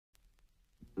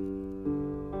I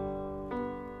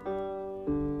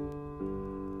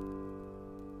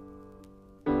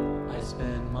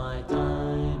spend my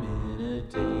time in a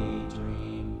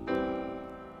daydream,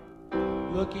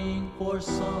 looking for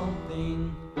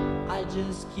something. I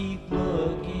just keep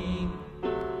looking.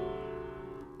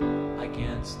 I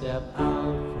can't step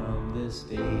out from this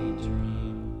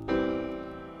daydream.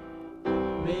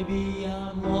 Maybe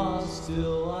I'm lost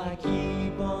till I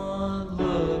keep on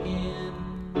looking,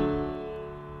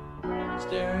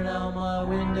 staring out my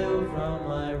window from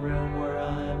my room where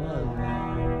I'm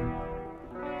alone.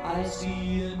 I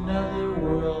see another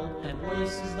world and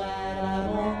places that I've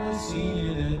only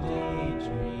seen in a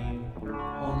daydream,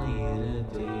 only in a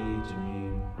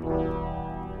daydream.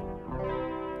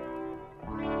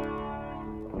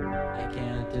 I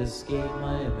can't escape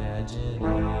my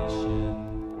imagination.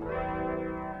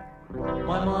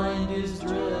 My mind is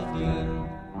drifting,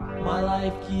 my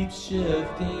life keeps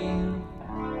shifting,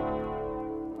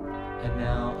 and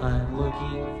now I'm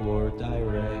looking for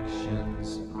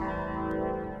directions.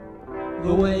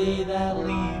 The way that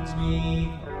leads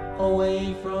me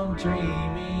away from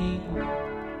dreaming,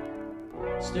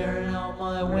 staring out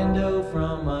my window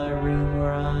from my room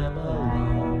where I'm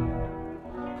alone.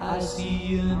 I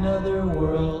see another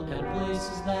world and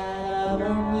places that I've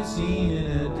only seen in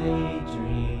a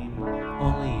daydream,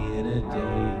 only in a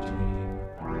daydream.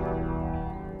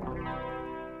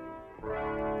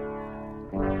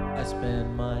 I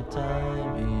spend my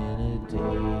time in a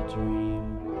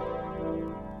daydream,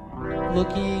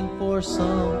 looking for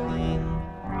something.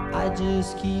 I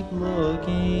just keep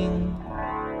looking.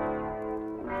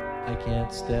 I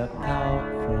can't step out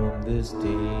from this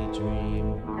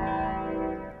daydream.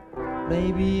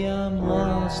 Maybe I'm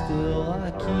lost till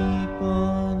I keep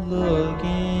on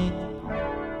looking,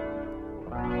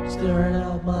 staring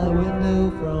out my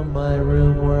window from my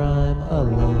room where I'm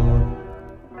alone.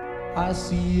 I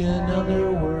see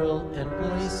another world and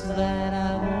places that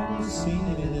I've only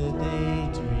seen in a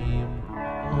daydream,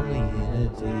 only in a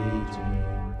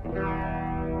daydream.